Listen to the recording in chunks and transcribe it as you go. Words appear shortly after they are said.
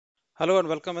Hello and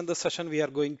welcome. In this session, we are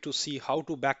going to see how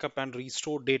to backup and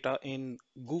restore data in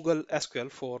Google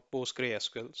SQL for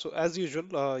PostgreSQL. So as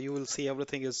usual, you will see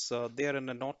everything is there in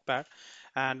a notepad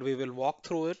and we will walk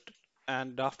through it.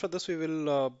 And after this, we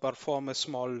will perform a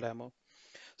small demo.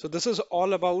 So this is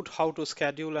all about how to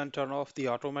schedule and turn off the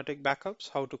automatic backups,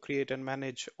 how to create and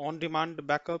manage on-demand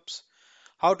backups,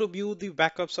 how to view the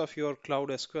backups of your Cloud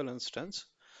SQL instance.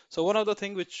 So one of the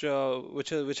thing which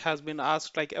has been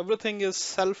asked, like everything is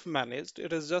self-managed.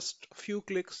 It is just a few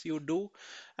clicks you do,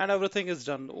 and everything is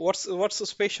done. What's so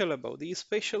special about the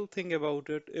special thing about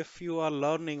it? If you are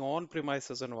learning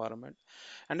on-premises environment,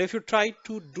 and if you try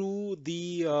to do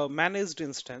the managed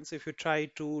instance, if you try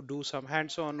to do some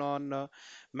hands-on on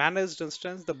managed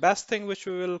instance, the best thing which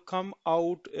will come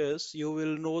out is you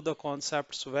will know the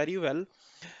concepts very well,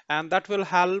 and that will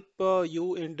help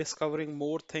you in discovering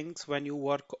more things when you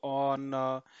work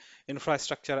on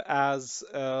infrastructure as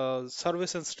a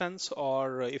service instance,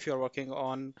 or if you're working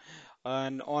on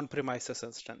an on-premises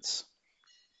instance.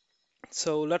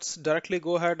 So let's directly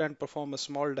go ahead and perform a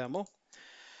small demo.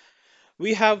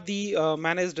 We have the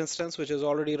managed instance which is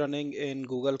already running in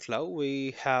Google Cloud.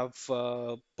 We have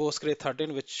Postgre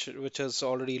 13 which is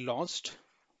already launched.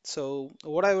 So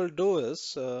what I will do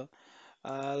is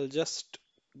I'll just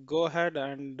go ahead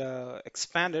and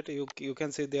expand it. You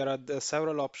can see there are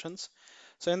several options.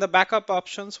 So in the backup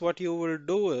options, what you will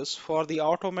do is for the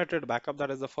automated backup,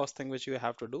 that is the first thing which you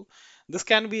have to do. This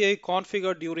can be a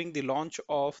configured during the launch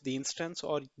of the instance,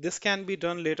 or this can be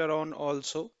done later on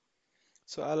also.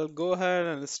 So I'll go ahead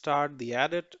and start the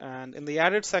edit, and in the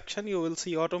edit section you will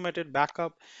see automated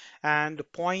backup and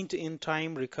point in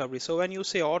time recovery. So when you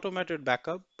say automated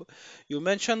backup, you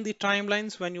mention the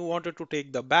timelines when you wanted to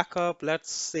take the backup. Let's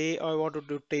say I wanted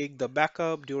to take the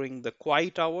backup during the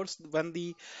quiet hours when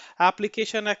the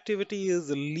application activity is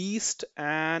least,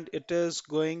 and it is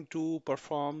going to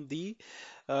perform the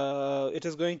it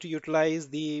is going to utilize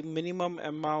the minimum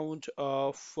amount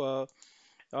of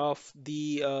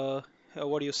the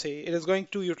what do you say? It is going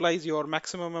to utilize your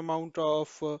maximum amount of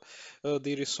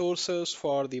the resources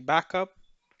for the backup.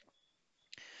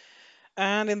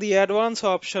 And in the advanced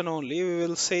option only, we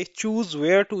will say choose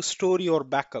where to store your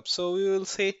backup. So we will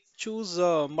say choose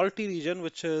a multi-region,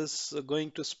 which is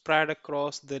going to spread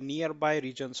across the nearby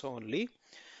regions only.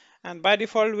 And by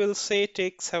default, we'll say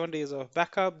take 7 days of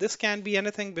backup. This can be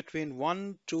anything between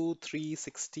 1, 2, 3,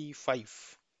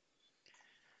 65.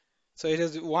 So it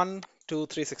is 1, 2,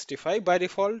 365 by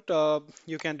default.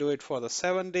 You can do it for the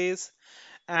 7 days.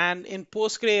 And in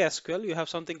PostgreSQL, you have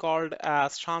something called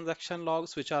as transaction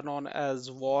logs, which are known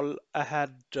as wall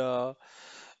ahead the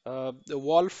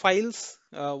wall files,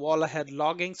 wall ahead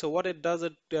logging. So what it does,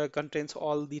 it contains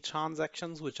all the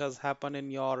transactions which has happened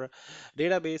in your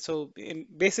database. So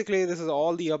basically, this is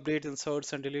all the update,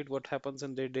 inserts, and delete what happens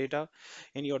in the data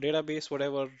in your database.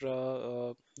 Whatever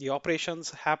the operations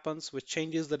happens which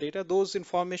changes the data, those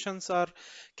informations are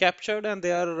captured and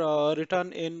they are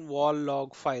written in wall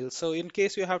log files. So in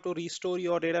case you have to restore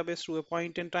your database to a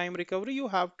point in time recovery, you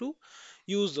have to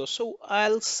use those. So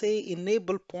I'll say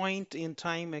enable point in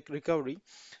time recovery.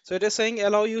 So it is saying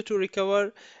allow you to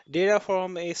recover data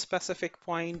from a specific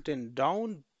point in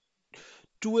down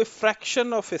to a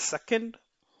fraction of a second,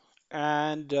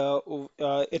 and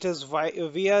it is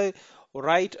via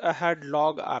write ahead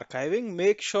log archiving.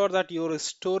 Make sure that your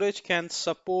storage can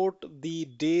support the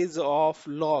days of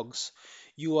logs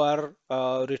you are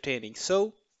retaining.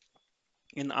 So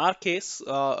in our case,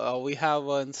 we have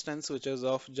an instance which is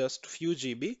of just few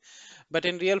GB, but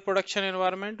in real production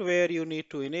environment where you need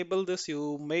to enable this,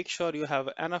 you make sure you have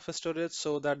enough storage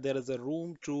so that there is a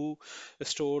room to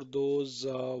store those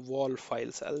wall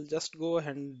files. I'll just go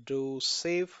ahead and do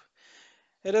save.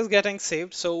 It is getting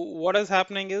saved. So what is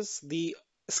happening is the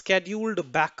scheduled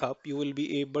backup you will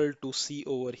be able to see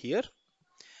over here.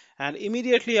 And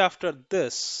immediately after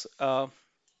this,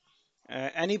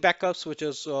 any backups which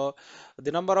is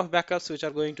the number of backups which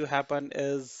are going to happen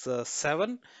is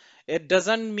 7. It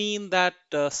doesn't mean that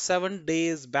 7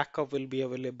 days backup will be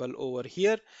available over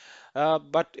here,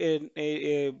 but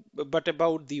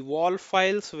about the wall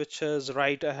files, which is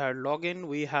write ahead login,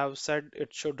 we have said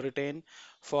it should retain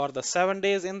for the 7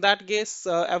 days. In that case,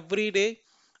 every day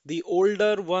the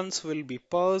older ones will be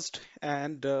paused,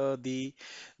 and the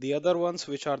other ones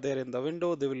which are there in the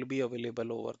window, they will be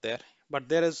available over there. But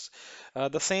there is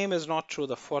the same is not true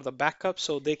for the backup,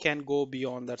 so they can go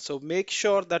beyond that. So make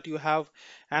sure that you have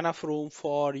enough room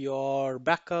for your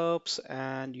backups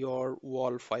and your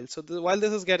wall files. So while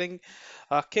this is getting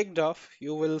kicked off,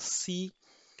 you will see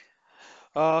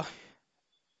uh,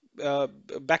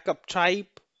 backup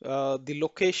type, the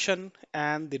location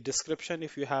and the description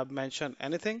if you have mentioned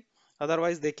anything.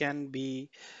 Otherwise, they can be,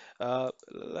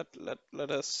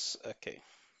 let us, okay,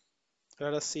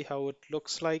 let us see how it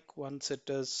looks like once it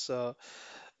is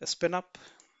spin up.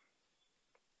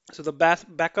 So the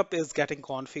backup is getting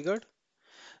configured.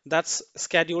 That's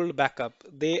scheduled backup.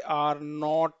 They are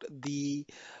not the,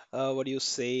 what do you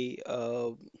say,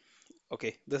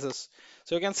 okay, this is,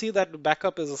 so you can see that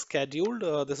backup is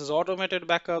scheduled. This is automated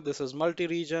backup. This is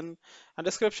multi-region. And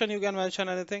description, you can mention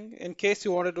anything. In case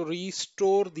you wanted to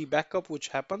restore the backup which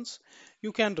happens,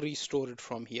 you can restore it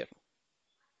from here.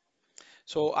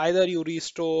 So either you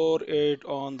restore it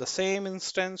on the same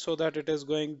instance so that it is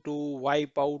going to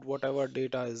wipe out whatever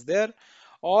data is there,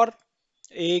 or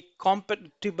a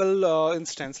compatible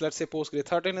instance. Let's say Postgre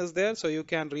 13 is there, so you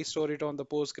can restore it on the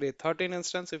Postgre 13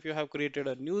 instance if you have created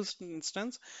a new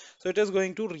instance. So it is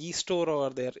going to restore over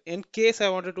there. In case I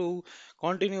wanted to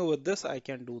continue with this, I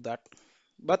can do that.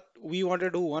 But we want to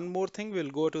do one more thing.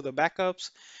 We'll go to the backups.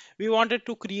 We wanted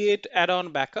to create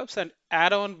add-on backups, and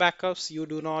add-on backups, you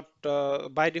do not,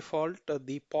 by default,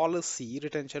 the policy,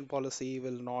 retention policy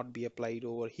will not be applied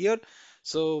over here.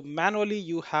 So manually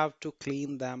you have to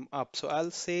clean them up. So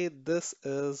I'll say this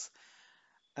is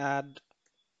ad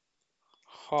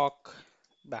hoc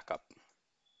backup.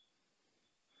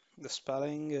 The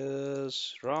spelling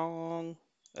is wrong.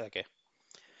 Okay.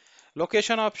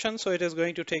 Location option. So it is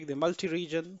going to take the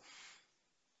multi-region,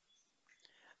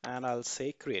 and I'll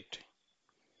say create.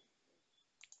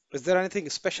 Is there anything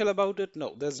special about it?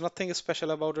 No, there's nothing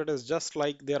special about it. It's just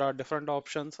like there are different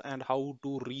options and how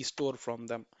to restore from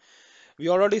them. We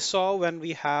already saw when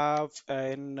we have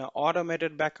an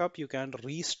automated backup, you can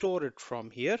restore it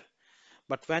from here.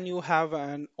 But when you have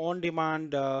an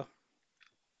on-demand, okay,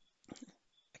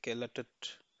 let it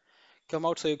come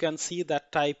out so you can see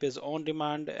that type is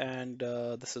on-demand, and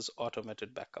this is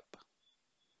automated backup.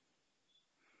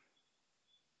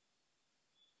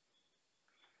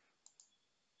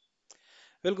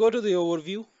 We'll go to the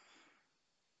overview,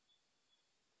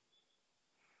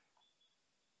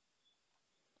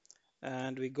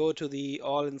 and we go to the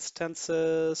all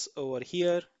instances over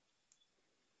here.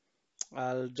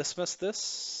 I'll dismiss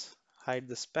this, hide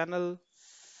this panel.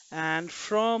 And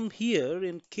from here,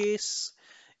 in case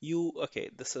you, okay,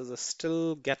 this is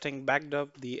still getting backed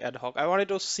up, the ad hoc. I wanted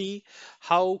to see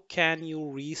how can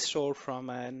you restore from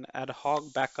an ad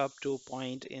hoc backup to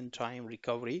point in time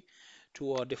recovery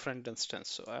to a different instance.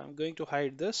 So I'm going to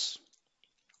hide this.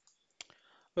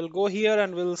 We'll go here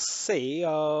and we'll say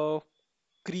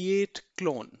create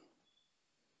clone.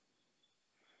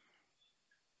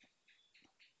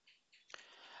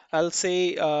 I'll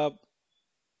say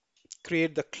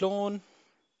create the clone.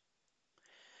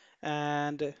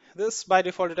 And this by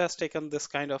default it has taken this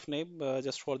kind of name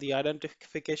just for the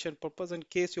identification purpose. In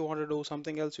case you want to do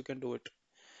something else, you can do it.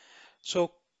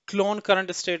 So clone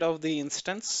current state of the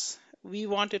instance. We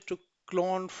want it to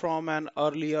clone from an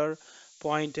earlier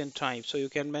point in time. So you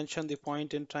can mention the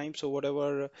point in time. So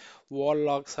whatever wall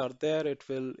logs are there, it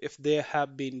will, if they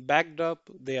have been backed up,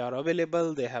 they are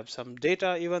available, they have some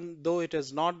data, even though it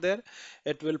is not there,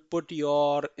 it will put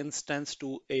your instance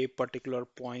to a particular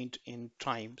point in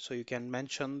time. So you can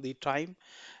mention the time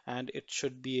and it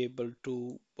should be able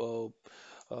to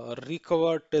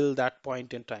recover till that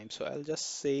point in time. So I'll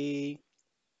just say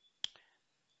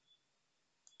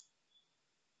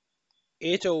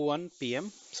 8:01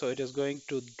 p.m. So it is going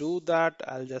to do that.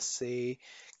 I'll just say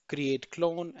create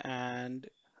clone and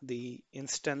the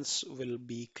instance will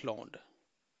be cloned.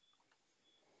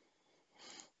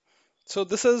 So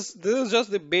this is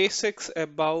just the basics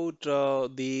about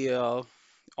the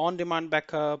on-demand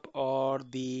backup or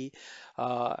the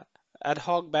uh, ad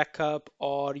hoc backup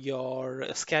or your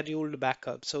scheduled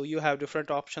backup. So you have different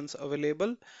options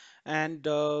available, and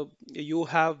you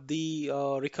have the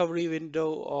recovery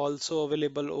window also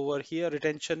available over here.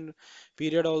 Retention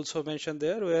period also mentioned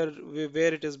there,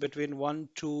 where it is between 1,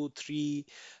 2, 3,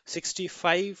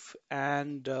 65,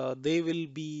 and they will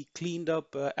be cleaned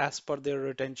up as per their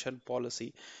retention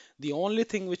policy. The only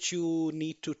thing which you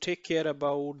need to take care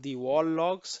about the wall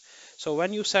logs. So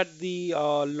when you set the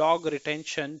log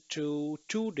retention to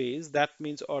 2 days, that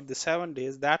means, or the 7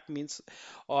 days, that means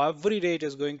every day it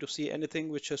is going to see anything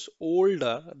which is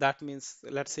older. That means,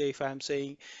 let's say if I'm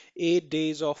saying 8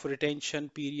 days of retention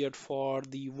period for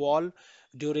the wall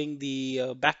during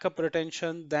the backup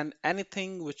retention, then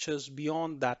anything which is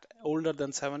beyond that, older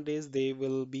than 7 days, they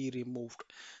will be removed.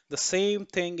 The same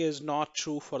thing is not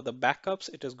true for the backups.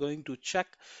 It is going to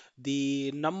check the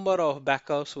number of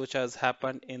backups which has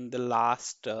happened in the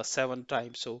last 7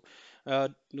 times. So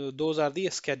those are the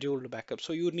scheduled backups.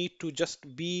 So you need to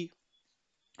just be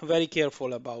Very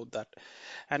careful about that.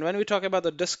 And when we talk about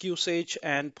the disk usage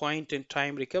and point in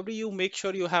time recovery, you make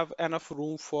sure you have enough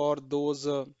room for those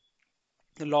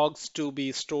logs to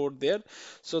be stored there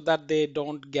so that they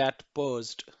don't get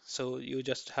purged. So you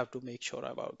just have to make sure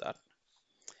about that.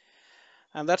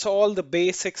 And that's all the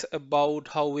basics about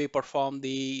how we perform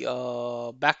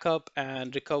the backup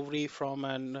and recovery from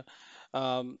an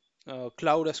um,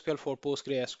 Cloud SQL for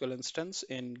PostgreSQL instance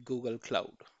in Google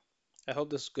Cloud. I hope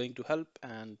this is going to help,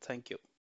 and thank you.